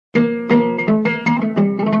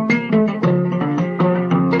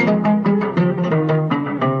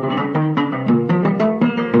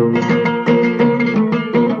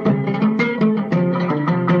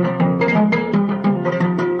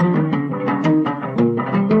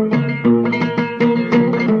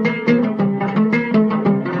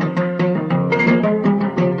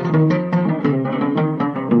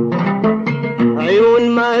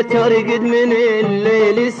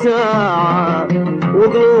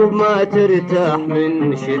وقلوب ما ترتاح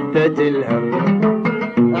من شدة الهم.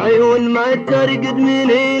 عيون ما ترقد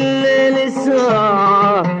من الليل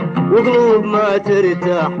الساعة وقلوب ما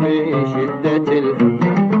ترتاح من شدة الهم.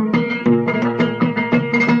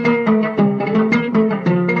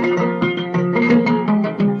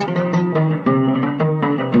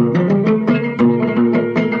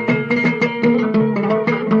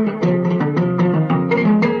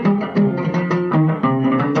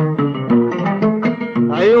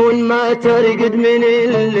 عيون ما ترقد من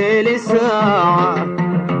الليل ساعة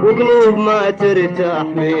وقلوب ما ترتاح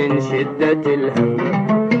من شدة الهم.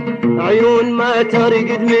 عيون ما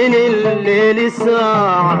ترقد من الليل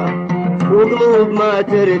ساعة وقلوب ما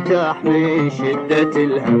ترتاح من شدة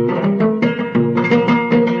الهم.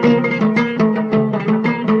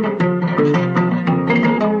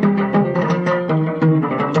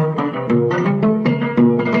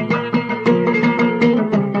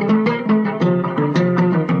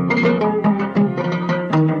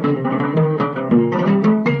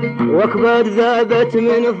 واكبر ذابت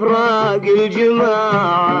من فراق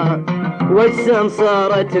الجماعة والسم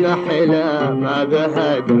صارت نحلة ما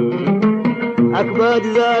بها دم. اكبر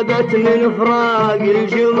ذابت من فراق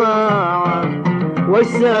الجماعة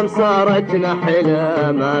والسم صارت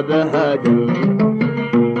نحلة ما بها دم.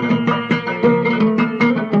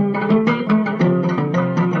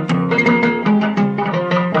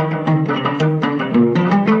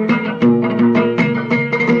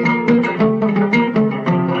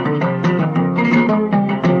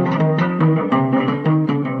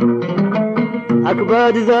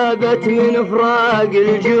 أكبر ذابت من فراق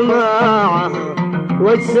الجماعة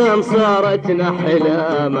والسم صارت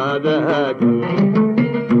نحلة ما بها دم.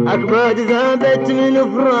 أكبر ذابت من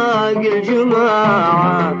فراق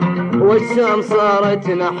الجماعة والسم صارت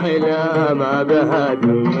نحلة ما بها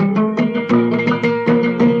دم.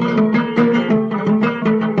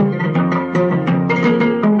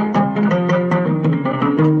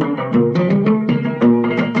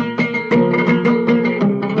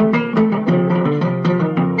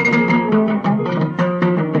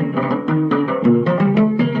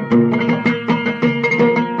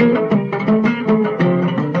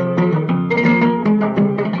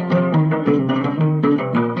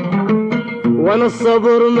 وانا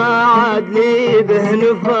الصبر ما عاد لي به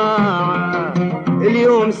نفاعة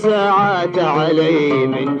اليوم ساعات علي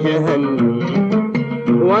من جهنم.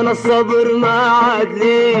 وانا الصبر ما عاد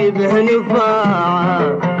لي به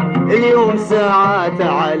نفاعة اليوم ساعات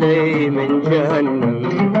علي من جهنم.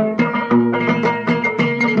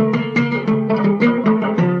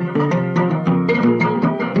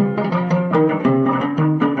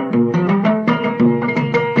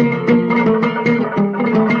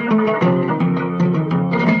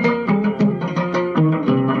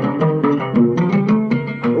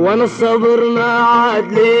 وانا الصبر ما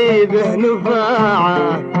عاد لي به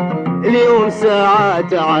نفاعة اليوم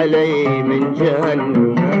ساعات علي من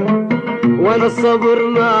جهنم. وانا الصبر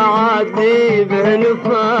ما عاد لي به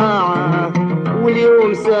نفاعة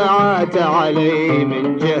واليوم ساعات علي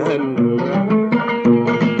من جهنم.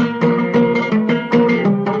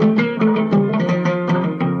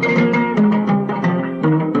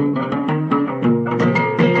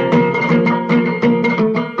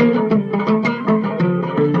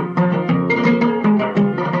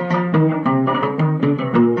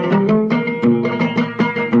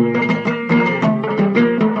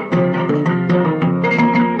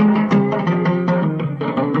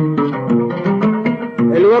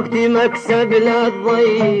 الوقت مكسب لا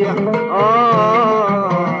تضيع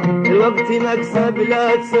الوقت مكسب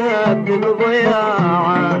لا تسبب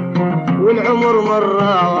ضياعة والعمر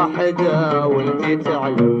مرة واحدة وانت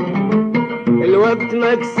تعلم. الوقت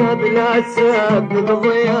مكسب لا تسبب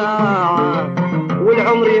ضياعة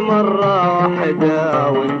والعمر مرة واحدة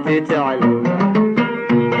وانت تعلم.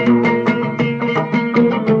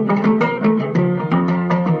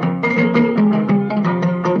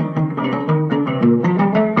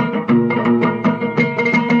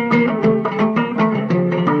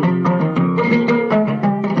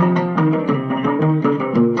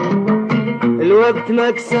 الوقت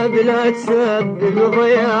مكسب لا تسبب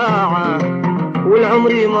ضياعة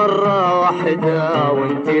والعمر مرة واحدة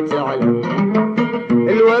وانت تعلم.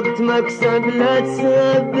 الوقت مكسب لا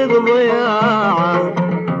تسبب ضياعة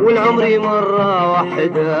والعمر مرة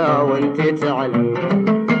واحدة وانت تعلم.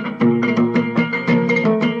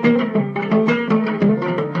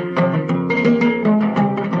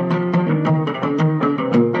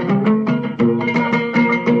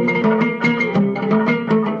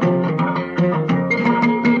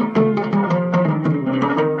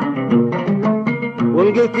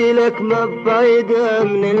 قلت لك ما بفايدة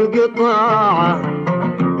من القطاعة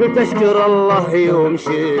قلت اشكر الله يوم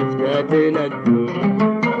شفتها تندم،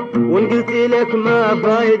 وان قلت لك ما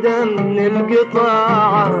فايدة من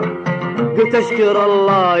القطاعة، قلت اشكر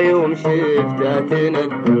الله يوم شفتها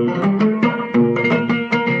تندم.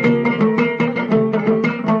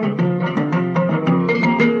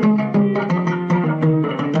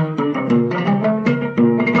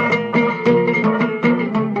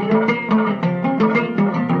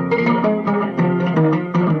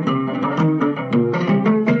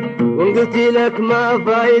 قلت لك ما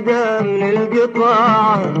فايدة من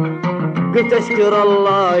القطاعة، قلت اشكر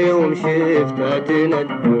الله يوم شفتها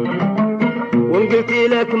تندم، وان قلت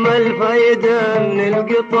لك ما الفايدة من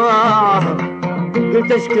القطاعة،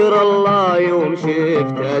 قلت اشكر الله يوم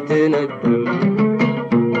شفتها تندم.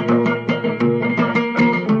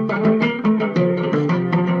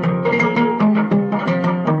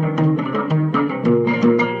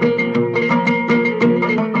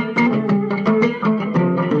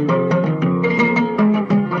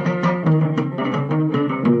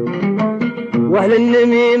 واهل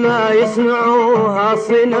النميمة يصنعوها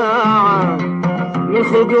صناعة، من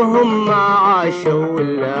خلقهم ما عاشوا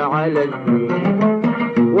الا على الذنب.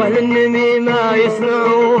 واهل النميمة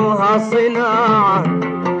يصنعوها صناعة،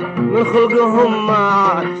 من خلقهم ما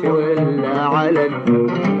عاشوا الا على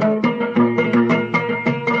الذنب.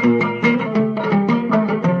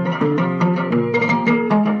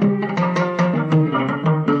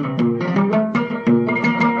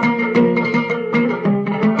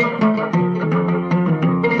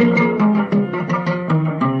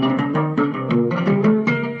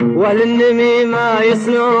 واهل النميمة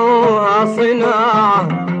يصنعوها صناعة،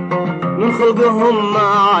 من خلقهم ما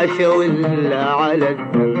عاشوا الا على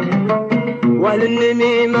الذنب. واهل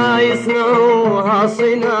النميمة يصنعوها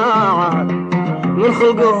صناعة، من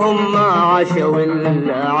خلقهم ما عاشوا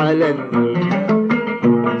الا على الذنب.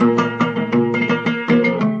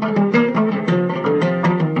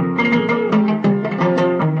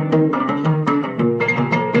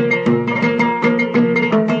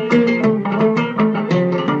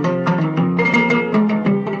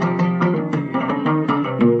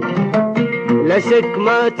 لا شك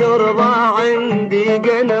ما ترضى عندي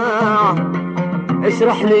قناعة،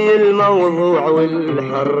 اشرح لي الموضوع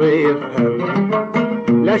والحر يفهم.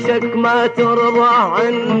 لا شك ما ترضى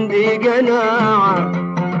عندي قناعة،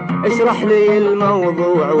 اشرح لي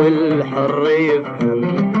الموضوع والحر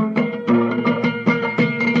يفهم.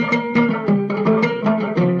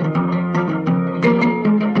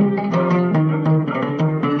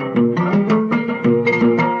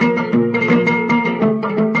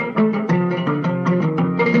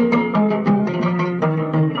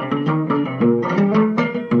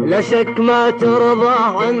 لا شك ما ترضى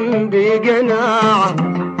عندي قناعة،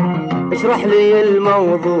 اشرح لي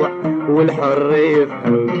الموضوع والحر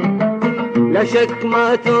يفهم. لا شك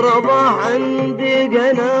ما ترضى عندي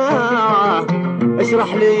قناعة،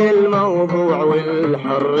 اشرح لي الموضوع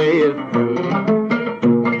والحر يفهم.